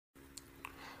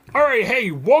All right,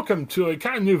 hey, welcome to a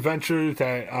kind of new venture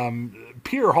that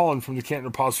Peter Holland from the Canton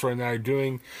Repository and I are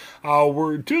doing.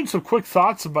 We're doing some quick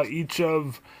thoughts about each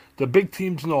of the big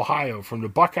teams in Ohio, from the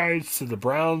Buckeyes to the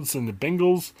Browns and the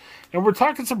Bengals, and we're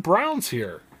talking some Browns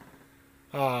here.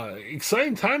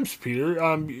 Exciting times, Peter.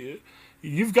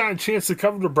 You've got a chance to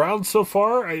cover the Browns so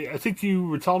far. I think you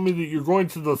were telling me that you're going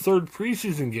to the third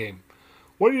preseason game.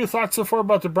 What are your thoughts so far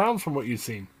about the Browns from what you've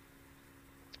seen?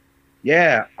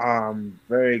 Yeah,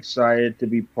 very excited to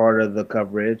be part of the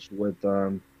coverage with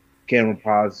Cameron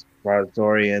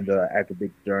Repository and the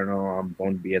Academic Journal. I'm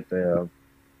going to be at the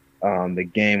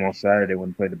game on Saturday when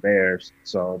we play the Bears,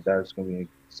 so that's going to be an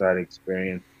exciting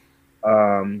experience.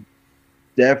 Um,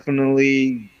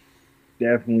 definitely,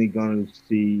 definitely going to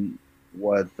see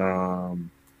what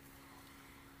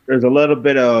there's a little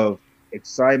bit of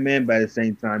excitement, but at the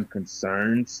same time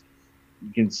concerns.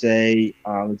 You can say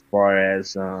as far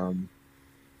as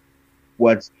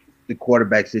what's the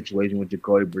quarterback situation with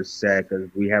Jacoby Brissett because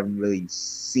we haven't really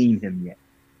seen him yet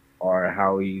or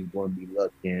how he's going to be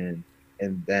looking.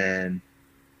 And then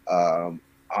on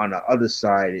the other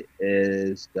side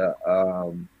is the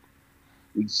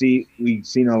we've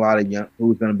seen a lot of young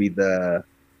who's going to be the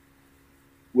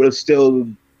we're still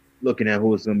looking at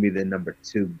who's going to be the number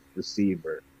two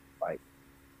receiver. Like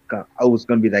I was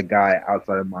going to be that guy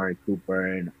outside of Mari Cooper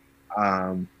and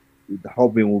um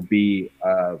hoping will be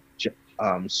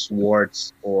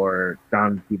Swartz or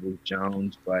Donovan Peoples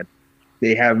Jones, but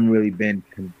they haven't really been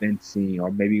convincing,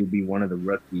 or maybe it would be one of the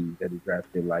rookies that is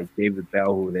drafted, like David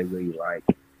Bell, who they really like.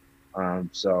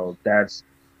 So that's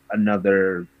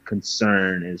another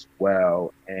concern as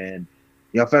well. And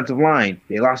the offensive line,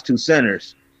 they lost two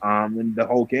centers in the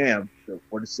whole camp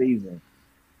for the season.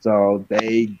 So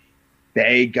they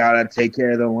gotta take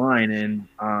care of the line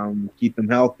and keep them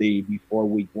healthy before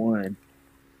week one.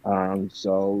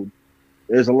 So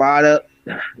there's a lot of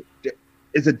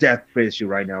it's a death issue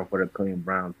right now for the Cleveland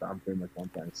Browns. I'm pretty much what I'm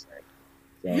trying to say.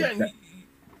 So Yeah,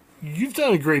 you've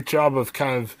done a great job of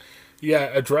kind of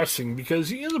addressing,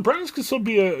 because the Browns can still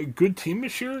be a good team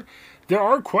this year. There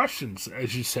are questions,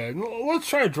 as you said. Let's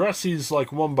try to address these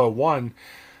like one by one.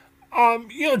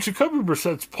 Jacoby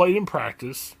Brissett's played in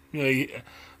practice,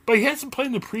 but he hasn't played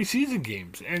in the preseason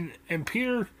games. And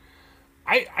Peter,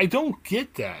 I don't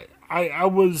get that. I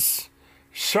was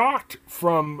shocked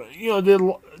from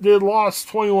they lost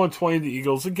 21-20 to the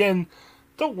Eagles again.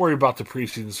 Don't worry about the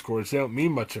preseason scores; they don't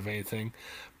mean much of anything.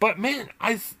 But man,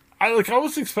 I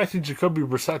was expecting Jacoby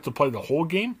Brissett to play the whole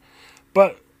game,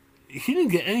 but he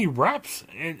didn't get any reps,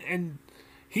 and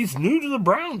he's new to the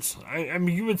Browns. I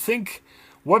mean, you would think,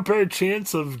 what better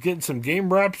chance of getting some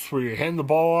game reps where you're handing the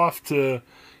ball off to,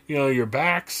 your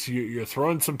backs, you're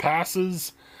throwing some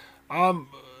passes. Um,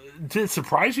 did it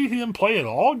surprise you he didn't play at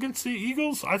all against the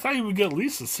Eagles? I thought he would get at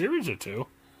least a series or two.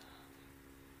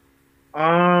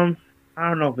 I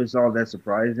don't know if it's all that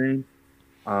surprising.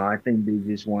 I think they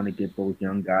just want to get those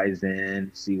young guys in,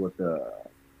 see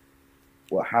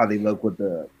how they look with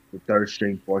the third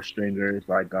string, fourth stringers.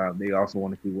 Like they also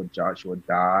want to see what Joshua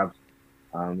Dobbs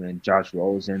and Josh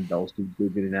Rosen, those two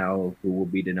figuring now who will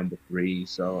be the number three.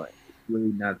 So it's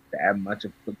really not that much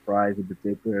of a surprise in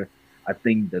particular. I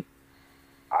think that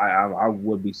I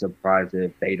would be surprised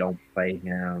if they don't play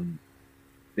him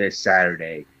this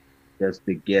Saturday just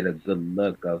to get a good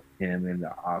look of him in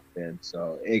the offense.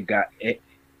 So it got it.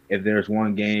 If there's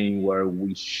one game where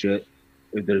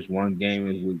if there's one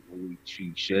game we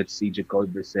should see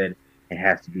Jacoby Brissett, it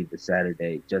has to be the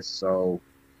Saturday, just so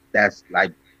that's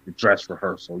like the dress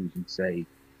rehearsal, you can say.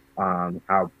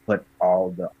 How put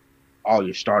all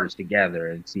your starters together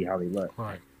and see how they look.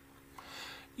 Right.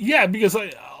 Yeah, because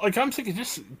I'm thinking,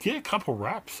 just get a couple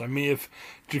reps. I mean, if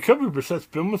Jacoby Brissett's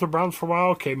been with the Browns for a while,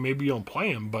 okay, maybe you don't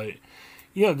play him, but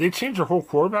they changed their whole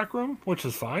quarterback room, which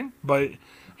is fine. But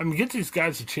I mean, get these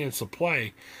guys a chance to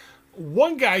play.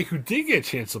 One guy who did get a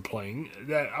chance of playing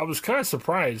that I was kind of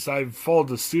surprised. I've followed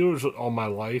the Steelers all my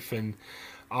life, and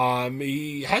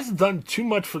he hasn't done too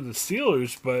much for the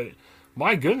Steelers, but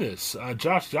my goodness,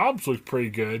 Josh Dobbs looked pretty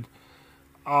good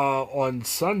on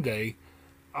Sunday.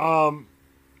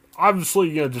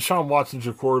 Obviously, Deshaun Watson's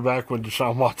your quarterback when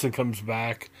Deshaun Watson comes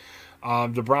back.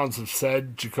 The Browns have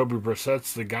said Jacoby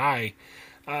Brissett's the guy.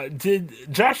 Did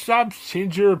Josh Dobbs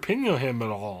change your opinion of him at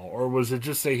all, or was it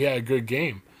just that he had a good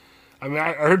game? I mean,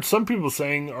 I heard some people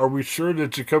saying, "Are we sure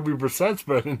that Jacoby Brissett's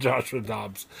better than Joshua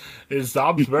Dobbs? Is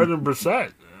Dobbs better than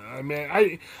Brissett?" I mean,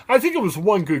 I think it was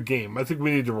one good game. I think we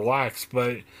need to relax.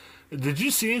 But did you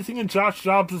see anything in Josh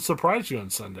Dobbs that surprised you on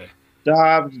Sunday?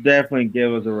 Dobbs definitely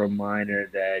give us a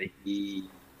reminder that he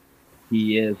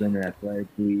is an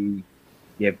athletically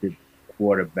gifted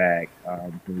quarterback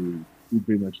who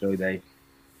pretty much showed that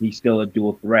he's still a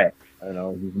dual threat. You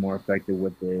know, he's more effective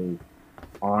with his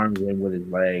arms and with his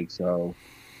legs. So,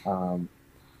 um,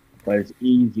 but it's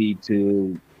easy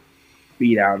to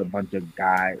beat out a bunch of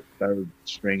guys, third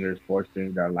stringers, fourth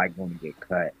stringers that are like going to get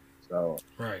cut. So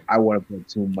Right. I wouldn't put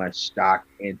too much stock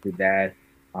into that.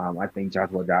 I think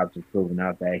Joshua Dobbs has proven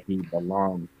out that he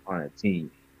belongs on a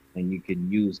team, and you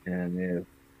can use him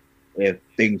if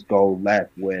things go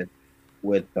left with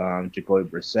Jacoby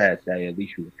Brissett. That at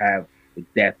least you have the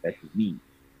depth that you need,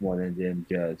 more than them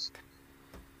just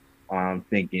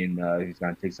thinking he's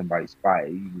gonna take somebody's spot.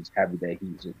 You just happy that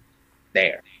he's just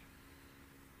there.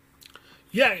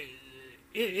 Yeah,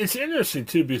 it's interesting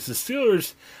too because the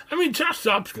Steelers. I mean, Josh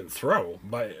Dobbs can throw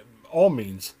by all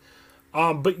means,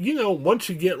 but once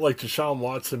you get like Deshaun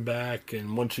Watson back,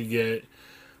 and once you get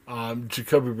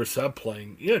Jacoby Brissett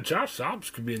playing, Josh Dobbs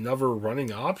could be another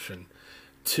running option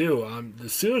too. The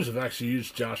Steelers have actually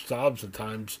used Josh Dobbs at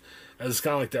times as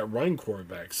kind of like that running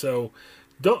quarterback. So,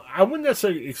 don't I wouldn't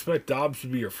necessarily expect Dobbs to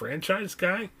be your franchise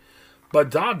guy,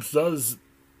 but Dobbs does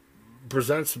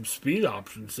present some speed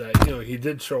options that he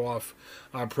did show off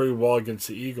pretty well against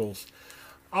the Eagles.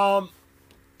 Um,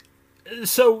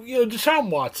 so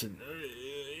Deshaun Watson,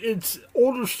 it's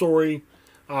older story.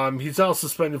 He's now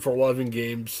suspended for 11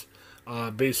 games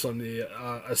based on the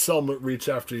a settlement reached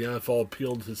after the NFL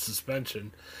appealed his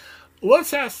suspension.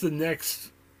 Let's ask the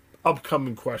next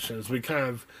upcoming question as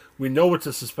we know what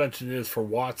the suspension is for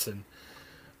Watson.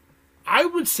 I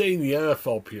would say in the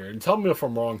NFL period, and tell me if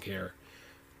I'm wrong here,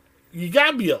 you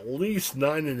got to be at least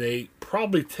 9-8,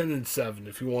 probably 10-7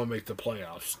 if you want to make the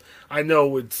playoffs. I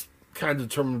know it's kind of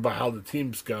determined by how the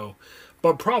teams go,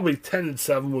 but probably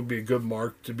 10-7 would be a good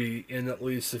mark to be in at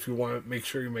least if you want to make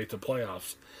sure you make the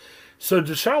playoffs. So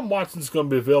Deshaun Watson's going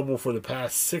to be available for the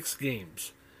past 6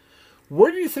 games.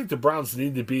 Where do you think the Browns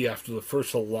need to be after the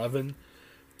first 11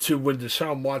 to when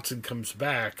Deshaun Watson comes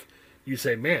back? You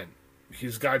say, man,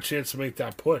 he's got a chance to make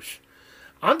that push.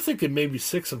 I'm thinking maybe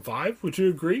 6-5. Would you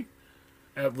agree?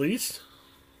 At least.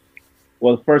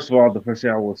 Well, first of all, the first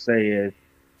thing I will say is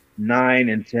 9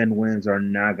 and 10 wins are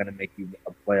not going to make you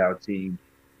a playoff team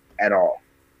at all.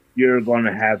 You're going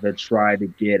to have to try to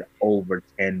get over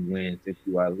 10 wins if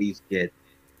you at least get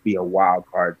be a wild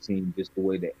card team, just the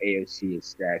way the AFC is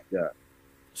stacked up.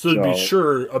 So to be So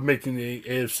sure of making the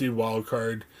AFC wild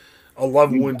card,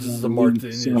 11 you wins gotta is the mark that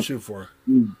leave you need to some. shoot for.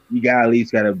 You got at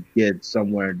least got to get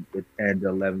somewhere in the 10 to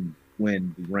 11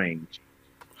 win range.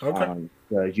 Okay.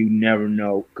 Because you never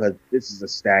know. Because this is a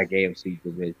stacked AFC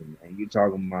division, and the you're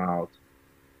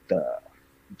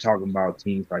talking about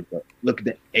teams like the look at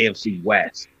the AFC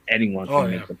West. Anyone Oh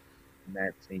can yeah. make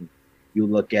that team. You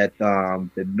look at the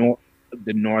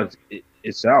North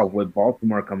itself with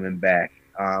Baltimore coming back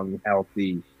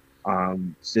healthy,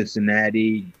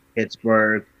 Cincinnati,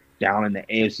 Pittsburgh. Down in the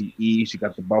AFC East, you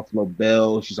got the Buffalo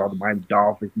Bills. You saw the Miami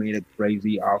Dolphins made a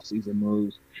crazy offseason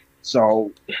moves.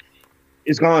 So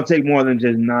it's going to take more than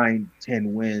just 9,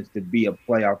 10 wins to be a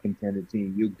playoff contender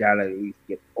team. You got to at least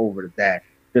get over that,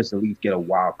 just at least get a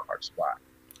wild card spot.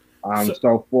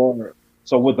 So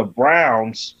So with the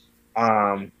Browns,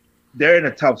 they're in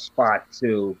a tough spot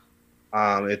too.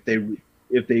 If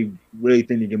they really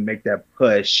think they can make that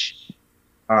push,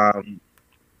 um,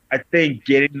 I think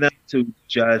getting them to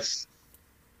just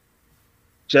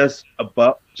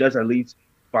at least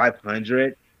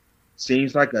 500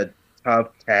 seems like a tough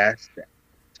task,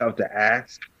 tough to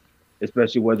ask,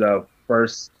 especially with the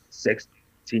first 6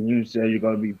 teams that you're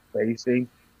going to be facing.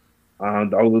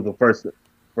 Those are the first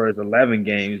 11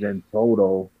 games in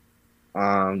total.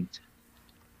 Um,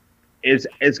 it's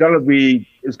gonna be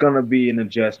an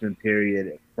adjustment period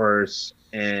at first,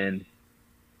 and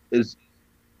is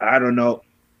I don't know.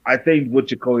 I think with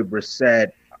Jacoby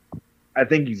Brissett, I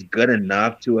think he's good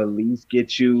enough to at least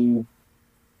get you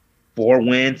 4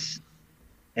 wins,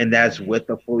 and that's with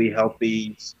a fully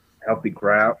healthy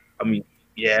crowd. I mean,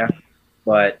 yeah,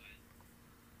 but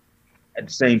at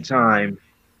the same time,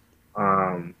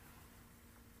 um,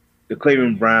 the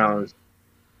Cleveland Browns,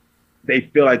 they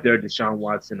feel like they're Deshaun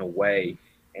Watson away,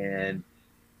 and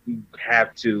you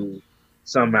have to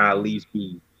somehow at least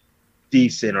be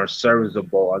decent or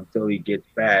serviceable until he gets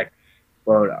back.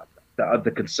 But the other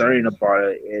concerning about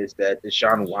it is that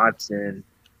Deshaun Watson,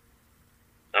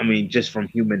 I mean, just from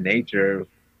human nature,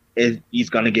 is he's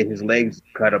gonna get his legs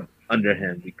cut up under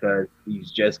him because he's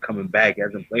just coming back, he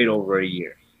hasn't played over a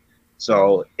year.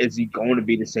 So is he going to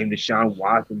be the same Deshaun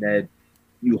Watson that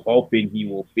you hoping he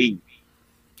will be?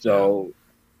 yeah. So,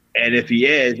 and if he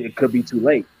is, it could be too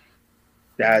late.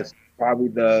 That's probably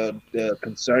the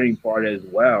concerning part as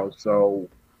well. So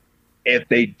if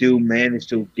they do manage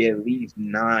to get at least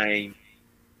 9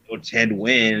 or 10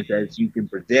 wins, as you can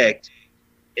predict,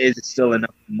 is it still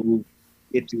enough to move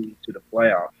get to the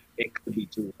playoff? It could be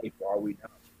too late for all we know.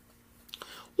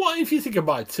 Well, if you think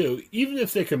about it too, even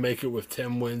if they can make it with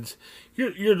 10 wins,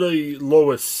 you're the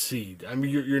lowest seed. I mean,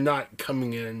 you're not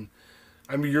coming in.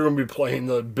 I mean, you're going to be playing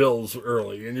the Bills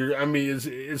early, and you're. I mean,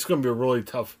 it's going to be a really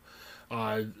tough,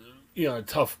 uh,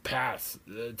 tough path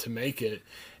to make it.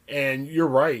 And you're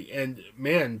right. And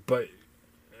man,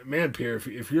 Pierre,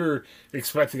 if you're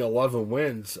expecting 11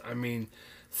 wins, I mean,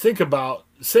 think about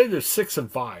say they're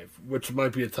 6-5, which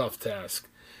might be a tough task.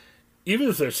 Even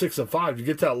if they're 6-5, you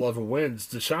get that 11 wins.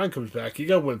 Deshaun comes back, you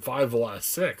got to win 5 of the last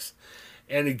 6.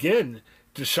 And again,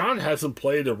 Deshaun hasn't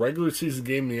played a regular season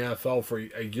game in the NFL for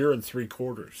a year and 3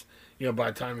 quarters.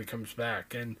 By the time he comes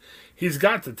back, and he's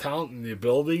got the talent and the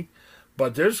ability,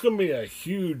 but there's going to be a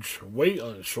huge weight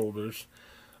on his shoulders.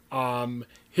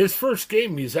 His first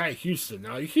game, he's at Houston.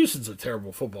 Now, Houston's a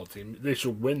terrible football team. They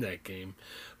should win that game.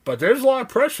 But there's a lot of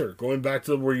pressure going back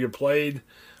to where you played.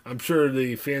 I'm sure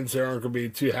the fans there aren't going to be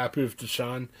too happy with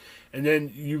Deshaun. And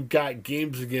then you've got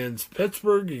games against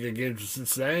Pittsburgh. You got games with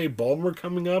Cincinnati, Baltimore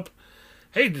coming up.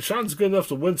 Hey, Deshaun's good enough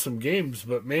to win some games,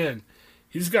 but man,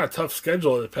 he's got a tough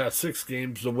schedule in the past 6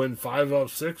 games to win 5 out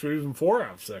of 6 or even 4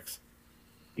 out of 6.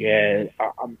 Yeah,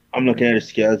 I'm looking at the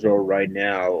schedule right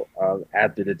now.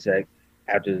 After the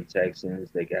Texans,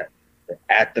 they got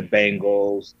at the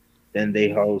Bengals. Then they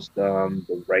host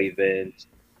the Ravens.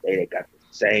 They got the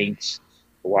Saints,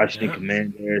 the Washington Yeah.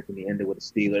 Commanders, and they ended with the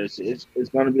Steelers. It's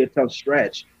going to be a tough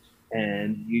stretch,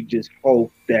 and you just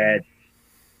hope that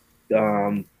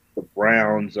the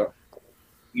Browns are.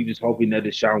 You just hoping that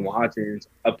Deshaun Watson's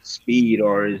up to speed,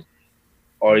 or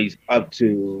he's up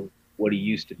to what he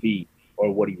used to be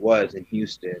or what he was in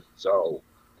Houston. So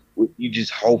you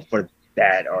just hope for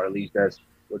that, or at least that's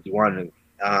what you want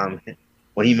to.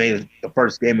 When he made the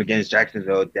first game against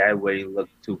Jacksonville, that way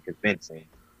looked too convincing.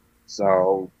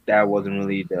 So that wasn't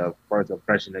really the first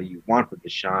impression that you want for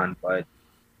Deshaun, but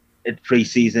it's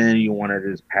preseason. You want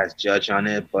to just pass judge on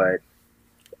it, but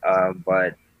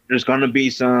there's gonna be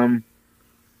some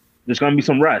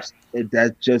rust.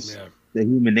 That's just Yeah. the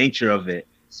human nature of it.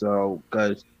 So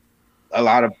because a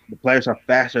lot of the players are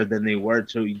faster than they were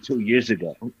 2 years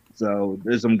ago. So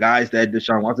there's some guys that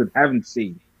Deshaun Watson haven't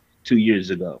seen 2 years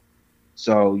ago.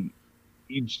 So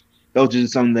you, those are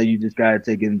something that you just got to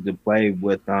take into play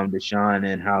with Deshaun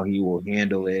and how he will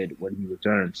handle it when he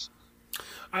returns.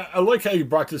 I like how you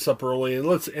brought this up early, and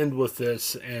let's end with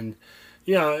this. And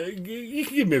yeah, you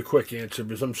can give me a quick answer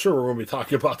because I'm sure we're going to be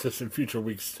talking about this in future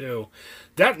weeks too.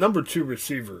 That number 2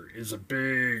 receiver is a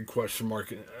big question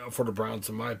mark for the Browns,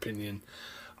 in my opinion.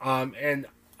 And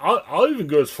I'll even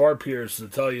go as far, Pierre, as to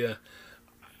tell you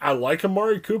I like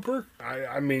Amari Cooper.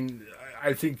 I mean,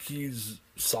 I think he's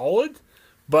solid,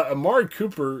 but Amari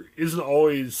Cooper isn't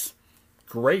always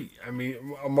great. I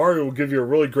mean, Amari will give you a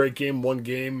really great game one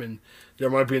game, and there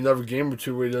might be another game or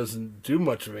two where he doesn't do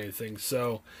much of anything.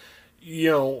 So, you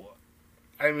know,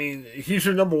 I mean, he's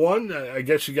your number one. I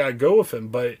guess you got to go with him.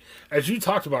 But as you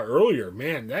talked about earlier,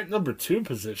 man, that number 2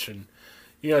 position,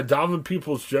 Donovan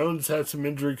Peoples Jones had some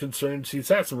injury concerns. He's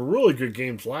had some really good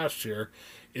games last year.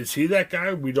 Is he that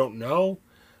guy? We don't know.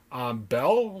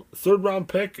 Bell, third round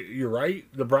pick. You're right.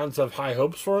 The Browns have high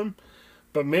hopes for him.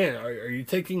 But man, are you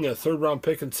taking a third round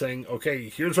pick and saying, okay,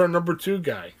 here's our number 2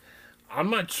 guy? I'm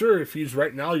not sure if he's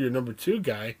right now your number 2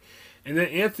 guy. And then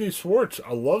Anthony Schwartz,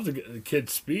 I love the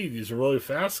kid's speed. He's a really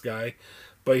fast guy,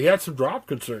 but he had some drop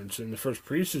concerns in the first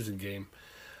preseason game.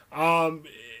 Um,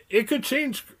 it could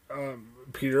change,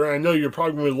 Peter. I know you're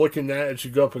probably going to be looking at it as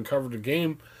you go up and cover the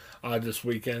game this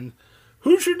weekend.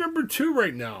 Who's your number 2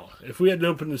 right now? If we had to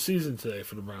open the season today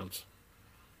for the Browns,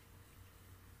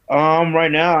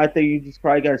 Right now, I think you just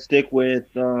probably got to stick with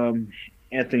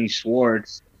Anthony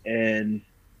Schwartz, and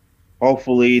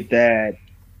hopefully that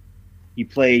he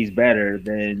plays better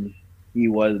than he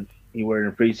was he were in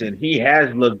the preseason. He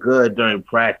has looked good during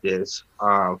practice.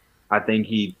 I think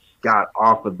he got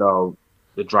off of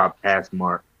the drop pass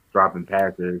mark, dropping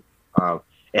passes. Uh,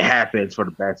 it happens for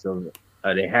the best of it.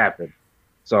 It happens.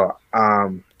 So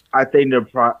I think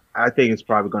it's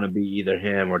probably going to be either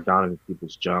him or Donovan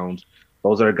Peoples Jones.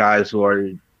 Those are guys who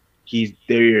are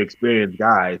they're your experienced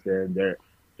guys, and they're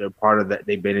part of that.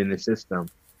 They've been in the system,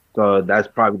 so that's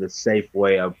probably the safe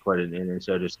way of putting it in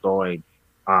instead of just throwing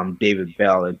David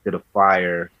Bell into the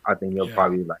fire. I think he'll yeah,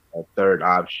 probably be like a third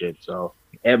option. So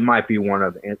it might be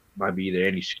it might be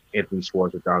either Anthony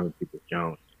Schwartz or Donovan Peoples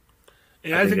Jones.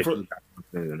 and I I think think there's for two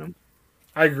guys in them.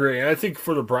 I agree, and I think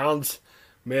for the Browns,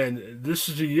 man, this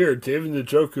is a year. David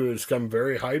Njoku has come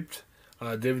very hyped.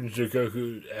 David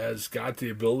Njoku has got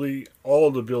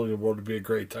all the ability in the world to be a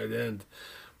great tight end.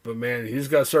 But man, he's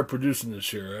got to start producing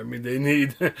this year. I mean, they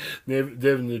need David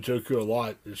Njoku a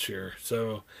lot this year.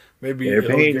 So maybe They're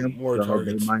he'll paying get him, more so they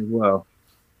targets. might as well.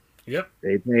 Yep.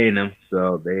 They paying him,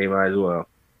 so they might as well.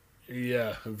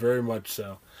 Yeah, very much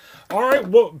so. All right.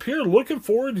 Well, Pierre, looking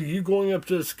forward to you going up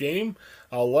to this game.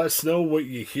 Let us know what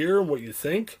you hear, what you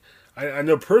think. I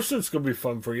know personally it's going to be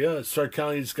fun for you. Stark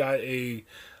County's got a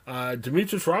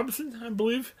Demetrius Robinson, I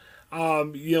believe.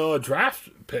 A draft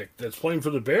pick that's playing for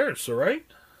the Bears. So right,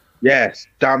 Yes,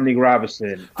 Dominic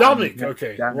Robinson. Dominic.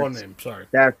 Okay, one That's name. Sorry.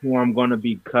 that's who I'm going to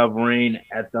be covering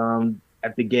at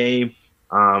the game.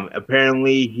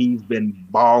 Apparently he's been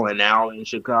balling out in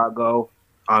Chicago.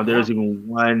 Uh-huh. There's even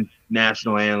one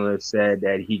national analyst said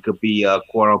that he could be a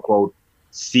quote unquote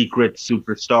secret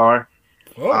superstar.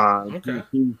 Oh, Um, okay.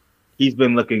 he, he he's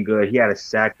been looking good. He had a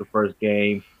sack the first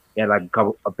game. He had like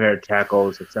a pair of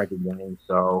tackles the second game.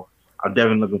 So I'm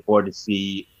definitely looking forward to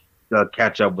see the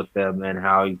catch up with them and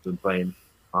how he's been playing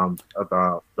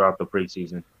throughout the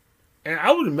preseason. And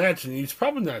I would imagine he's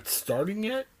probably not starting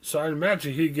yet, so I'd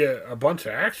imagine he'd get a bunch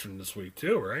of action this week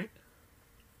too, right?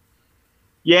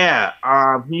 Yeah,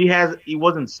 he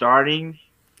wasn't starting.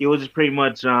 He was just pretty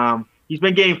much he's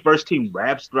been getting first team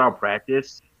reps throughout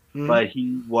practice, Mm-hmm. but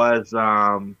he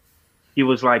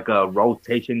was like a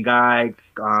rotation guy,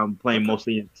 playing Okay.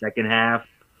 mostly in the second half.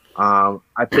 I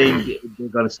think they're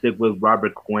gonna stick with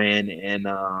Robert Quinn and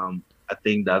I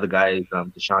think the other guy is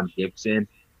Deshaun Gibson,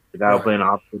 the guy who Right. playing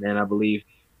opposite end, I believe.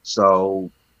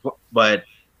 So, but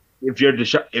if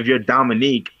you're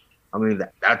Dominique, I mean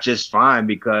that's just fine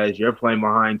because you're playing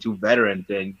behind two veterans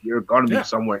and you're going to be Yeah.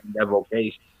 somewhere in their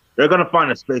vocation. They're going to find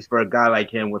a space for a guy like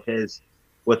him with his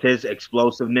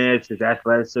explosiveness, his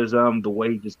athleticism, the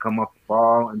way he just come off the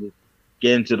ball and just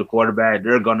get into the quarterback.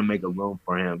 They're going to make a room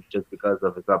for him just because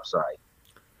of his upside.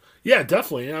 Yeah,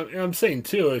 definitely. And I'm saying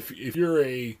too, if you're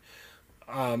a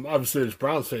obviously there's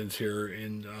Browns fans here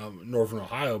in Northern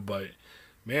Ohio, but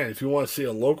man, if you want to see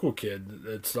a local kid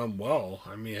that's done well,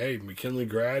 I mean, hey, McKinley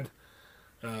grad,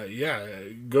 yeah,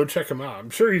 go check him out. I'm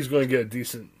sure he's going to get a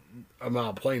decent amount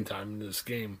of playing time in this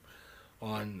game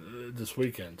on this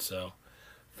weekend. So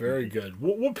very good.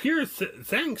 Well Pierre,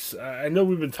 thanks. I know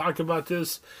we've been talking about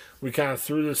this. We kind of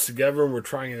threw this together and we're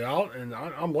trying it out, and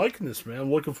I'm liking this, man. I'm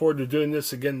looking forward to doing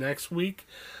this again next week.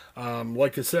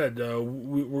 Like I said,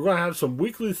 we're going to have some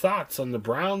weekly thoughts on the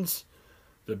Browns,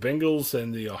 the Bengals,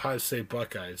 and the Ohio State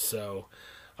Buckeyes. So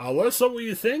let us know what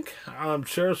you think.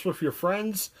 Share us with your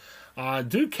friends.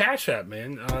 Do Cash App,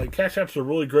 man. Cash App's a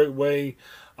really great way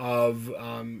of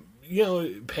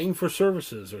paying for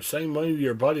services or sending money to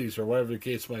your buddies or whatever the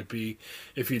case might be.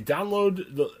 If you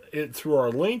download it through our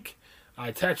link,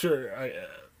 attach your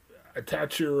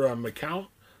account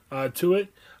to it.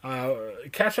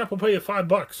 Cash App will pay you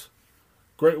 $5.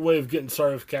 Great way of getting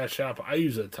started with Cash App. I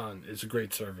use it a ton. It's a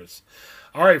great service.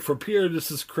 All right, for Pierre, this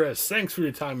is Chris. Thanks for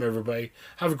your time, everybody.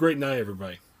 Have a great night,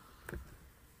 everybody.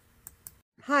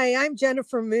 Hi, I'm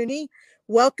Jennifer Mooney.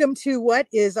 Welcome to what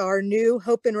is our new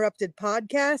Hope Interrupted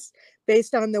podcast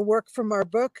based on the work from our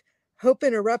book, Hope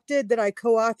Interrupted, that I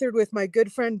co-authored with my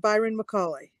good friend Byron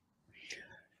McCauley.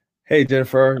 Hey,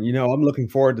 Jennifer, I'm looking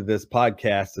forward to this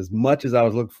podcast as much as I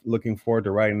was looking forward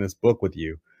to writing this book with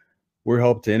you. We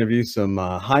hope to interview some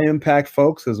high impact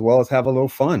folks as well as have a little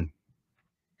fun.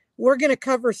 We're going to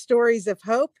cover stories of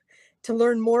hope. To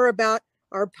learn more about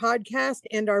our podcast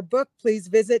and our book, please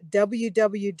visit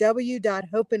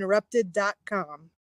www.hopeinterrupted.com.